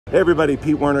Hey everybody,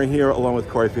 Pete Werner here along with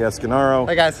Corey Fiasconaro.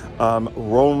 Hey guys.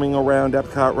 Roaming around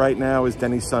Epcot right now is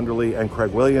Denny Sunderly and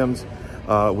Craig Williams.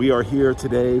 We are here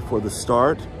today for the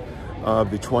start of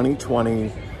the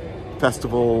 2020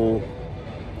 Festival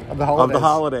of the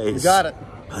Holidays. You got it.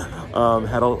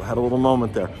 Had a little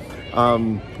moment there.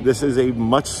 This is a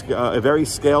very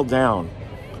scaled down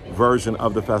version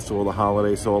of the Festival of the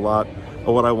Holidays, so a lot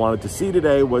of what I wanted to see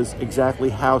today was exactly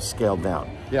how scaled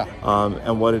down. Yeah.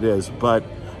 And what it is. But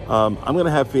I'm going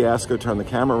to have Fiasco turn the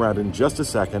camera around in just a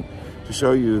second to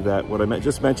show you that what I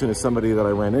just mentioned is somebody that I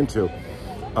ran into.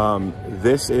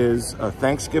 This is a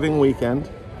Thanksgiving weekend,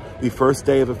 the first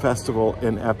day of the festival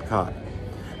in Epcot.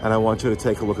 And I want you to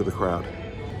take a look at the crowd.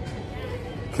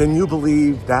 Can you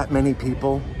believe that many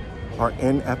people are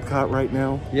in Epcot right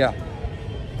now? Yeah.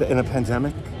 In a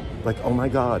pandemic? Like, oh my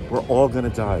God, we're all going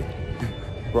to die.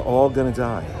 We're all going to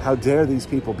die. How dare these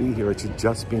people be here? It should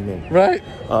just be me. Right.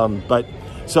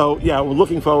 So yeah, we're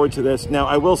looking forward to this. Now,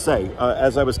 I will say,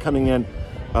 as I was coming in,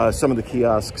 some of the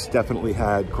kiosks definitely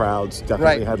had crowds,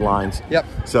 definitely had lines. Yep.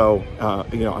 So,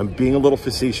 you know, I'm being a little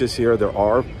facetious here. There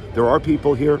are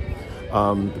people here.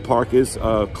 The park is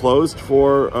closed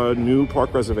for new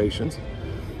park reservations.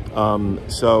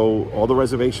 So all the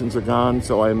reservations are gone.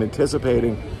 So I'm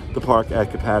anticipating the park at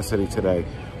capacity today,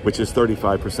 which is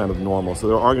 35% of normal. So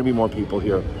there are going to be more people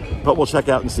here, but we'll check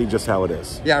out and see just how it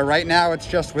is. Yeah, right now it's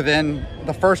just within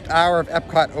the first hour of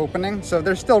Epcot opening, so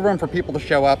there's still room for people to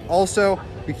show up. Also,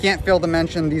 we can't fail to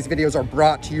mention these videos are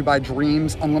brought to you by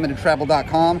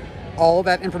DreamsUnlimitedTravel.com. All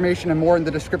that information and more in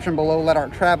the description below. Let our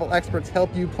travel experts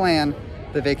help you plan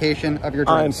the vacation of your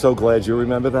dreams. I'm so glad you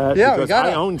remember that. Yeah, because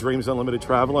I own Dreams Unlimited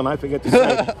Travel, and I forget to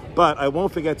say, but I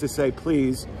won't forget to say,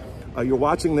 please, you're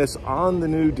watching this on the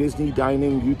new Disney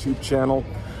Dining YouTube channel.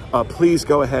 Please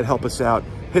go ahead, help us out.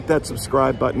 Hit that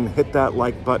subscribe button, hit that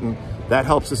like button. That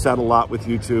helps us out a lot with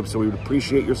YouTube, so we would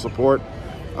appreciate your support.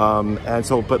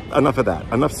 But enough of that.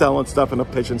 Enough selling stuff,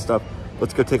 enough pitching stuff.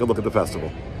 Let's go take a look at the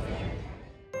festival.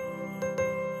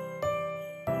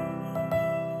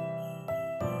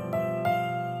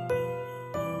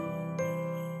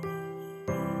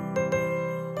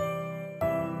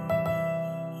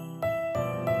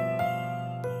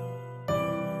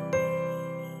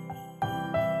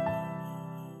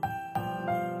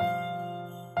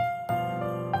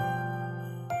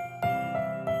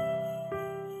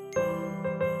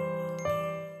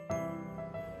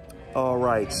 All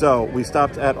right, so we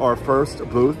stopped at our first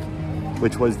booth,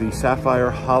 which was the Sapphire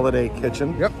Holiday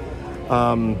Kitchen. Yep.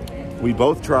 We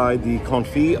both tried the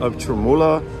confit of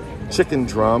chermoula chicken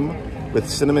drum with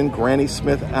cinnamon Granny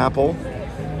Smith apple,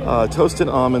 toasted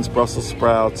almonds, Brussels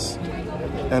sprouts,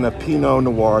 and a Pinot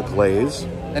Noir glaze.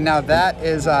 And now that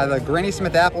is the Granny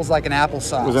Smith apple's like an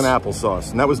applesauce. It was an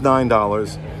applesauce, and that was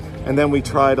 $9. And then we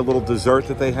tried a little dessert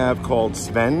that they have called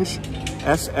Sveng,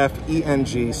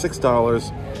 S-F-E-N-G,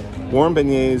 $6. Warm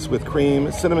beignets with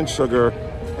cream, cinnamon sugar,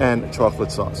 and chocolate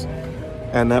sauce.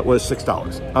 And that was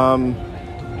 $6.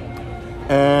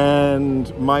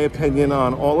 And my opinion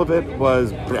on all of it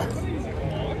was bleh.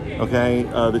 Okay,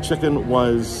 the chicken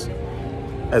was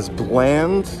as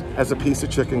bland as a piece of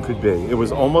chicken could be. It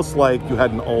was almost like you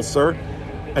had an ulcer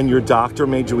and your doctor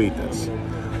made you eat this.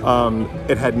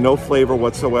 It had no flavor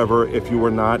whatsoever if you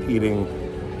were not eating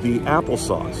the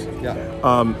applesauce. Yeah.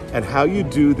 And how you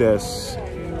do this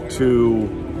do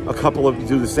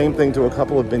the same thing to a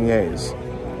couple of beignets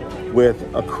with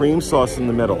a cream sauce in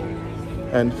the middle.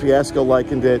 And Fiasco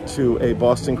likened it to a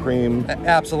Boston cream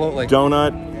absolutely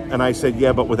donut. And I said,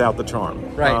 yeah, but without the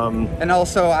charm. Right. And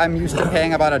also, I'm used to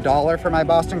paying about $1 for my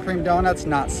Boston cream donuts,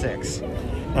 not $6.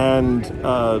 And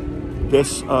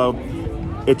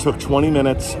it took 20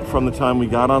 minutes from the time we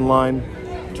got online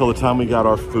till the time we got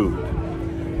our food.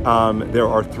 There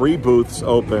are 3 booths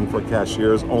open for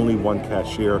cashiers, only 1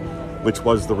 cashier, which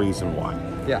was the reason why.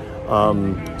 Yeah.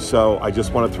 So I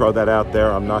just want to throw that out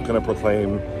there. I'm not going to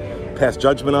proclaim pass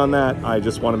judgment on that. I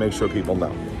just want to make sure people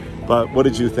know. But what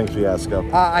did you think, Fiasco?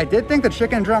 I did think the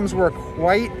chicken drums were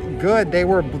quite good. They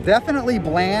were definitely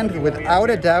bland, without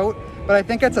a doubt, but I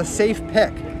think it's a safe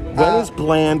pick. When is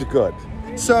bland good?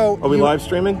 So are we live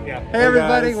streaming? Yeah. Hey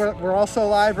everybody, we're also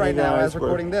live right now as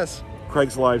recording this.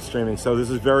 Craig's live streaming, so this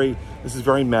is very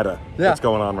meta. What's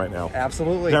going on right now?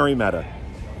 Absolutely. Very meta.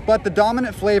 But the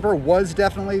dominant flavor was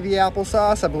definitely the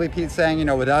applesauce. I believe Pete's saying, you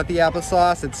know, without the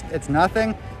applesauce, it's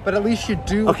nothing. But at least you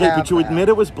do have but you admit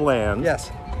it was bland. Yes.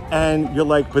 And you're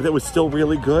like, but it was still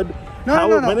really good?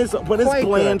 No. When is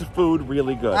bland food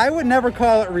really good? I would never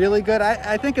call it really good.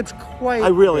 I think it's quite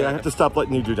good. I have to stop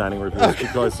letting you do dining reviews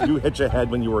because you hit your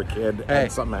head when you were a kid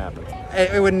and something happened.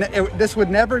 This would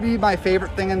never be my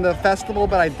favorite thing in the festival,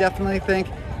 but I definitely think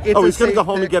Oh, he's gonna go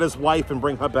home and get his wife and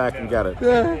bring her back and get it.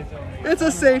 It's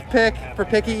a safe pick for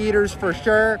picky eaters for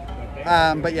sure.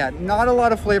 But yeah, not a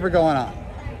lot of flavor going on.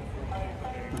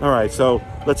 All right, so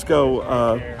let's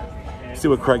go see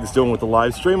what Craig's doing with the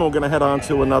live stream. We're gonna head on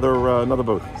to another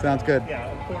booth. Sounds good.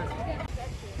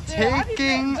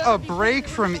 Taking a break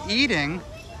from eating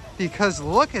because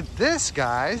look at this,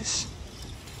 guys.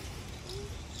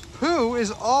 Pooh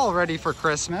is all ready for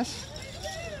Christmas.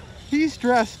 He's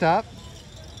dressed up.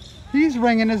 He's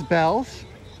ringing his bells.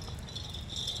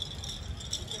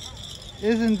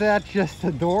 Isn't that just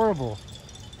adorable?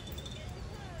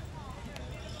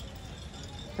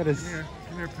 That is.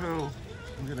 Come here, Pooh.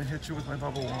 I'm gonna hit you with my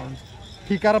bubble wand.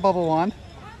 He got a bubble wand.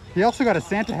 He also got a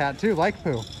Santa hat too, like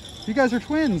Pooh. You guys are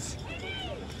twins.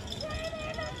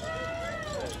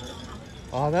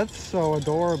 Oh, that's so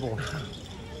adorable.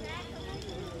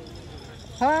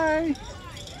 Hi.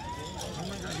 Oh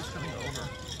my God, he's coming over.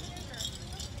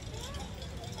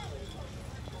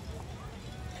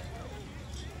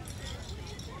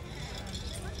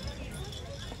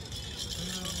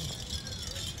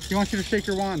 He wants you to shake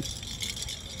your wand.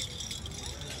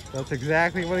 That's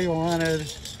exactly what he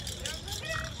wanted.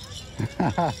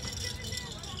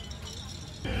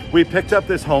 We picked up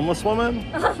this homeless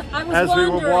woman as we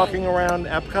were wondering. walking around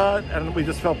Epcot, and we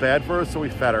just felt bad for her, so we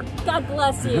fed her. God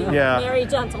bless you, Yeah. merry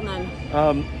gentlemen.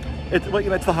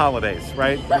 It's the holidays,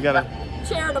 right? We gotta.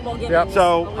 Charitable giving. Yep.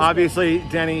 So obviously,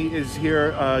 Denny is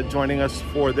here joining us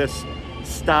for this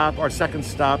stop, our second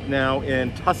stop now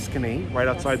in Tuscany, right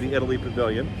outside the Italy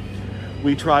Pavilion.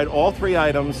 We tried all 3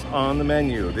 items on the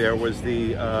menu. There was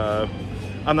the,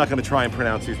 I'm not going to try and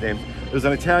pronounce these names. There was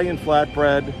an Italian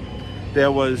flatbread.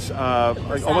 There was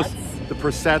like almost the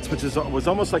prosciutto, which was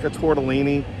almost like a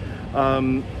tortellini,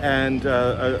 and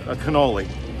a cannoli.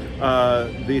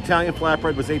 The Italian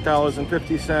flatbread was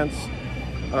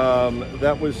 $8.50.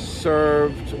 That was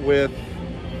served with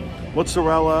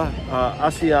mozzarella,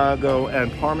 Asiago,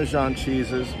 and Parmesan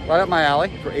cheeses. Right up my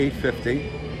alley. For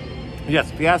 $8.50.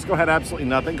 Yes, Fiasco had absolutely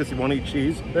nothing because he won't eat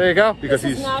cheese. There you go. Because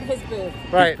This is not his booth.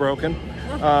 Right. he's broken.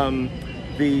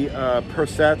 The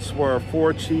persets were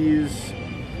 4 cheese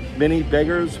mini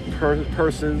beggars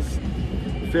purses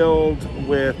filled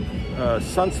with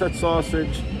sunset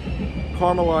sausage,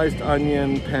 caramelized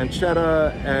onion,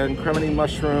 pancetta, and cremini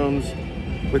mushrooms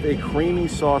with a creamy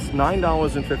sauce,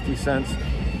 $9.50.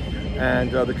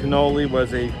 And the cannoli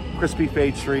was a crispy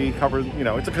pastry covered,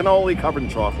 it's a cannoli covered in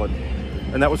chocolate,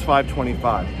 and that was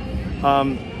 $5.25.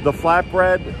 The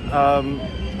flatbread,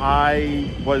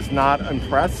 I was not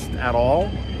impressed at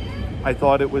all. I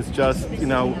thought it was just,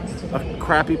 a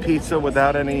crappy pizza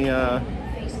without any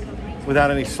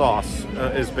sauce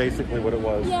is basically what it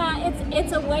was. Yeah,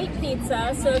 it's a white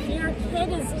pizza. So if your kid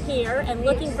is here and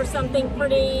looking for something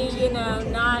pretty,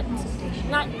 not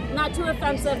too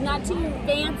offensive, not too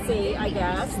fancy, I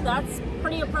guess, that's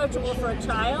pretty approachable for a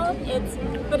child.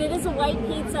 But it is a white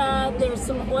pizza. There's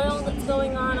some oil that's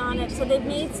going on it. So they've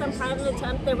made some kind of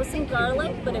attempt. There was some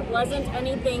garlic, but it wasn't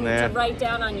anything to write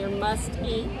down on your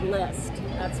must-eat list.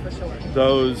 That's for sure.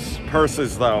 Those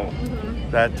purses, though,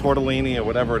 that tortellini or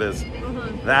whatever it is,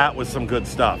 that was some good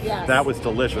stuff. Yes. That was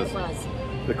delicious. It was.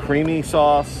 The creamy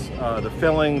sauce, the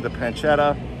filling, the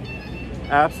pancetta,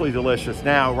 absolutely delicious.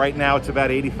 Now, right now, it's about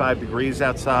 85 degrees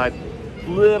outside.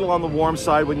 Little on the warm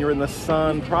side when you're in the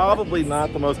sun. Probably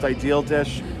not the most ideal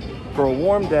dish for a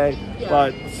warm day,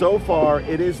 but so far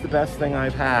it is the best thing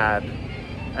I've had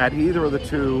at either of the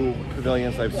 2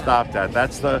 pavilions I've stopped at.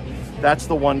 That's the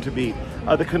one to beat.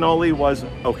 The cannoli was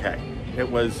okay. It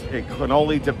was a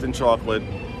cannoli dipped in chocolate.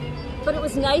 But it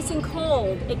was nice and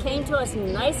cold. It came to us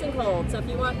nice and cold. So if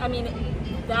you want,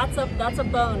 that's a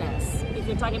bonus. If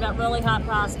you're talking about really hot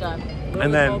pasta. Really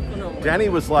And then cold cannoli. Danny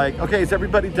was like, okay, is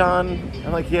everybody done?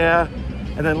 I'm like, yeah.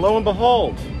 And then lo and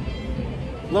behold,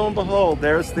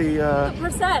 there's the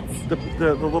Persets. the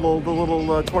little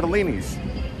tortellinis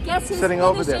Guess who's sitting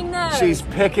over finishing there. those? She's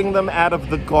picking them out of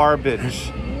the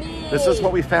garbage. Me. This is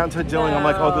what we found her doing. I'm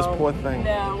like, oh, this poor thing.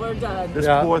 No, we're done. This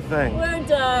poor thing. We're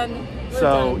done.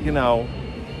 So,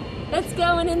 It's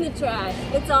going in the trash.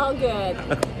 It's all good.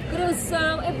 But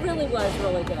it really was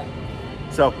really good.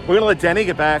 So we're gonna let Denny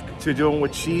get back to doing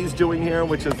what she's doing here,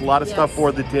 which is a lot of stuff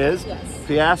for the Diz. Yes.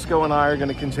 Fiasco and I are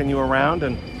gonna continue around,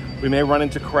 and we may run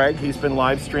into Craig. He's been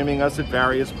live streaming us at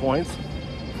various points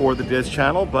for the Diz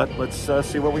channel, but let's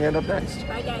see where we end up next.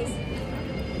 Bye, guys.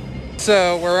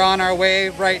 So we're on our way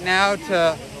right now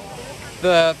to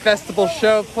the festival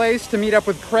show place to meet up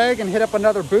with Craig and hit up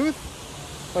another booth.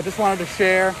 I just wanted to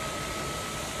share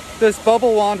this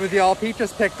bubble wand with y'all. Pete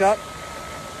just picked up.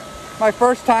 My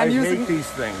first time using I hate these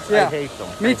things. Yeah, I hate them.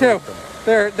 me I too. hate them.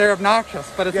 they're obnoxious,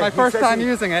 but it's my first time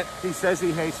using it. He says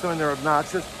he hates them and they're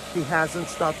obnoxious. He hasn't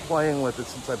stopped playing with it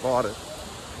since I bought it.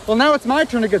 Well, now it's my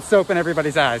turn to get soap in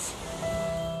everybody's eyes.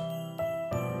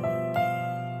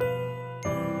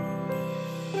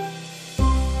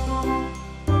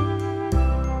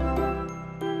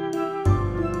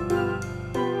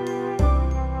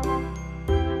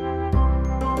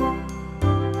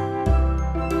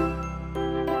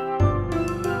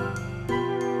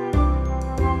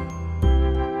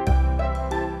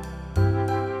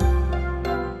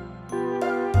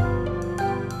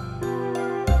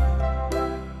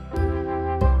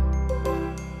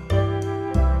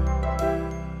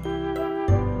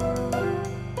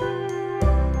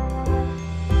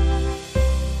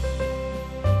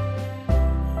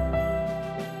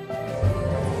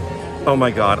 Oh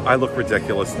my God, I look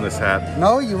ridiculous in this hat.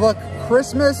 No, you look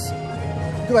Christmas,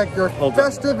 like you're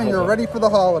festive and you're ready for the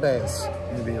holidays.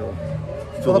 Maybe a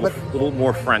little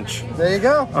more French. There you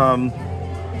go.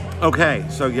 Okay,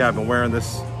 so yeah, I've been wearing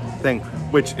this thing,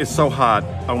 which is so hot.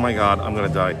 Oh my God, I'm gonna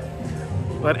die.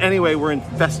 But anyway, we're in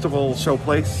Festival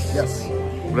Showplace. Yes.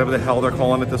 Whatever the hell they're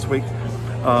calling it this week.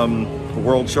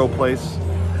 World Showplace.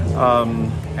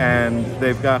 And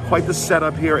they've got quite the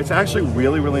setup here. It's actually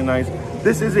really, really nice.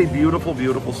 This is a beautiful,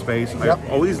 beautiful space. Yep. I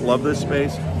always love this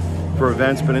space for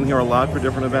events. Been in here a lot for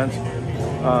different events.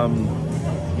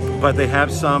 But they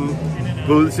have some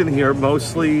booths in here.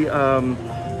 Mostly,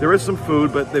 there is some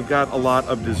food, but they've got a lot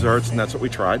of desserts, and that's what we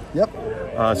tried. Yep.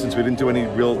 Since we didn't do any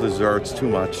real desserts too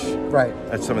much. Right.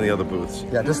 At some of the other booths.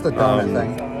 Yeah, just the donut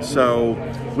thing. So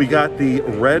we got the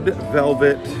red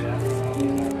velvet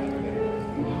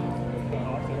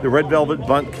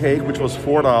bundt cake, which was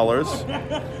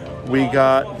 $4. We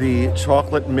got the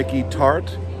chocolate Mickey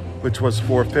tart, which was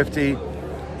 $4.50,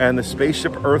 and the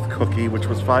Spaceship Earth cookie, which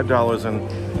was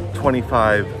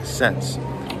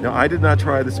 $5.25. Now, I did not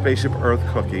try the Spaceship Earth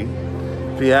cookie.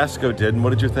 Fiasco did, and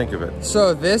what did you think of it?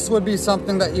 So this would be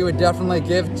something that you would definitely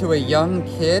give to a young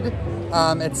kid.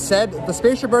 It said the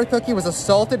Spaceship Earth cookie was a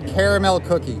salted caramel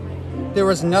cookie. There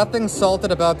was nothing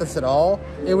salted about this at all.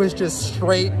 It was just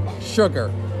straight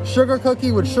sugar. Sugar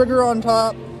cookie with sugar on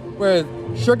top, with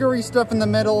sugary stuff in the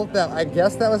middle. That I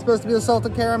guess that was supposed to be the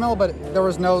salted caramel, but there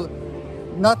was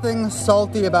nothing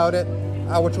salty about it,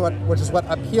 which is what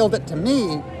appealed it to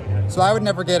me. So I would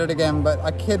never get it again, but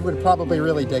a kid would probably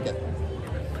really dig it.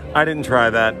 I didn't try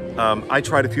that. I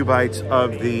tried a few bites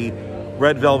of the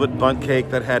red velvet bundt cake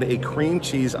that had a cream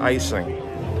cheese icing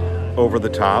over the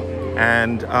top,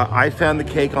 and I found the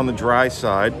cake on the dry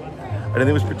side. I didn't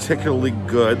think it was particularly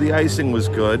good. The icing was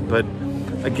good, but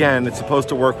again, it's supposed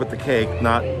to work with the cake,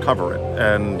 not cover it.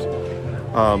 And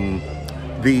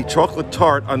the chocolate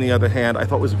tart, on the other hand, I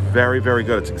thought was very, very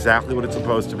good. It's exactly what it's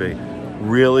supposed to be.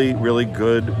 Really, really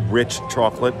good, rich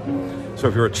chocolate. So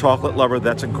if you're a chocolate lover,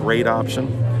 that's a great option.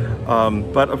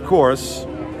 But of course,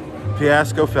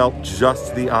 Fiasco felt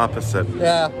just the opposite.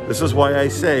 Yeah. This is why I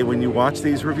say, when you watch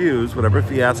these reviews, whatever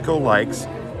Fiasco likes,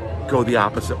 go the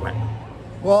opposite way.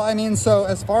 Well, I mean, so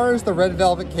as far as the red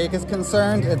velvet cake is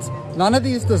concerned, none of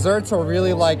these desserts are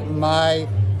really like my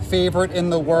favorite in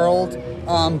the world.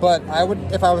 But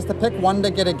if I was to pick one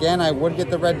to get again, I would get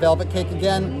the red velvet cake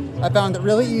again. I found it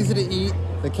really easy to eat.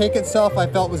 The cake itself I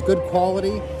felt was good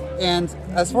quality. And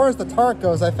as far as the tart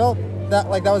goes, I felt that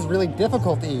that was really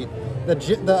difficult to eat.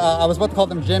 I was about to call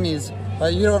them Jimmy's,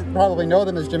 but you don't probably know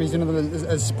them as Jimmy's, you know them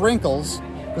as sprinkles.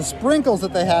 The sprinkles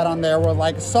that they had on there were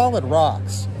like solid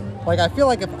rocks. Like, I feel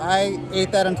like if I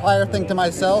ate that entire thing to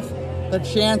myself, the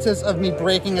chances of me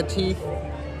breaking a teeth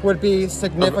would be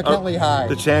significantly high.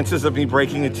 The chances of me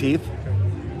breaking a teeth?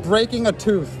 Breaking a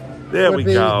tooth. There we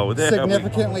go.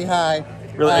 Significantly high.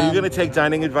 Really? Are you going to take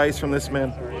dining advice from this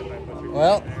man?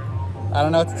 Well, I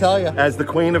don't know what to tell you. As the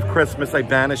Queen of Christmas, I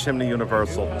banish him to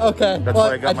Universal. Okay. That's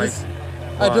why I got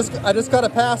I just got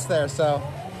a pass there, so,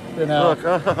 you know. Look,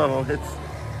 oh,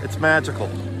 it's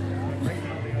magical.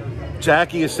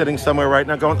 Jackie is sitting somewhere right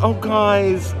now going, oh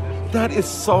guys, that is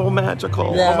so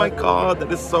magical. Yeah. Oh my God,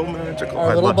 that is so magical.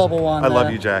 Our little bubble one. I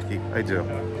love you, Jackie. I do.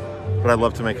 But I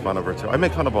love to make fun of her too. I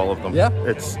make fun of all of them. Yeah.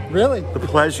 It's really the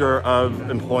pleasure of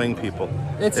employing people.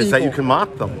 It's that you can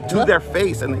mock them to their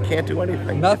face and they can't do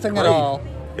anything. Nothing at all.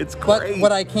 It's great. But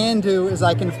what I can do is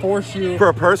I can force you. For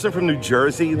a person from New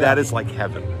Jersey, that is like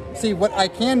heaven. See, what I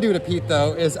can do to Pete,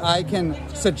 though, is I can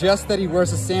suggest that he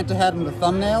wears a Santa hat in the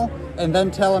thumbnail, and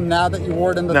then tell him now that you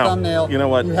wore it in the thumbnail, you know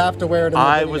what? You have to wear it in the video.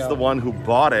 I was the one who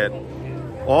bought it.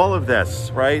 All of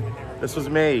this, right? This was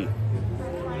me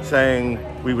saying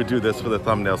we would do this for the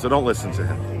thumbnail, so don't listen to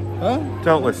him. Huh?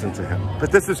 Don't listen to him.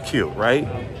 But this is cute, right?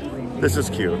 This is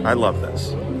cute. I love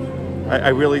this. I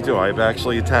really do. I've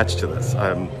actually attached to this.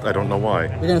 I don't know why.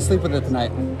 You're gonna sleep with it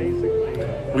tonight.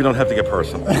 We don't have to get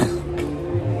personal.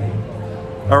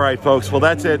 All right, folks. Well,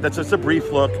 that's it. That's just a brief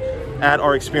look at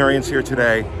our experience here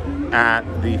today at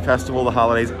the Festival of the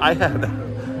Holidays. I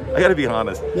gotta be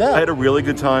honest. Yeah. I had a really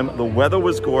good time. The weather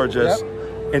was gorgeous.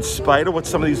 Yep. In spite of what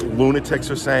some of these lunatics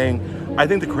are saying, I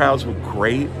think the crowds were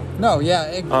great. No,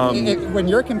 yeah. When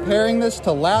you're comparing this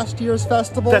to last year's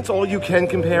festival, that's all you can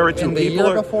compare it to. And the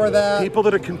year before that, people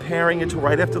that are comparing it to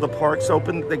right after the parks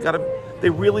open, they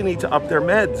really need to up their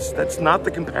meds. That's not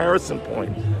the comparison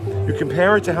point. You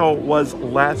compare it to how it was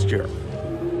last year,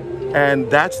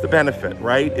 and that's the benefit,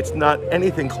 right? It's not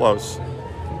anything close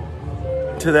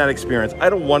to that experience. I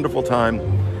had a wonderful time,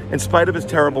 in spite of his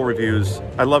terrible reviews.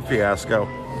 I love Fiasco.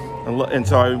 And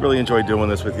so I really enjoyed doing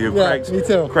this with you. Yeah, me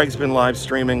too. Craig's been live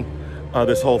streaming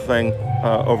this whole thing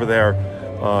over there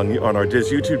on our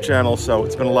Diz YouTube channel, so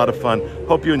it's been a lot of fun.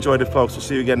 Hope you enjoyed it, folks. We'll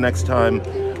see you again next time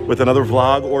with another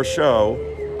vlog or show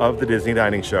of the Disney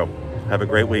Dining Show. Have a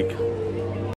great week.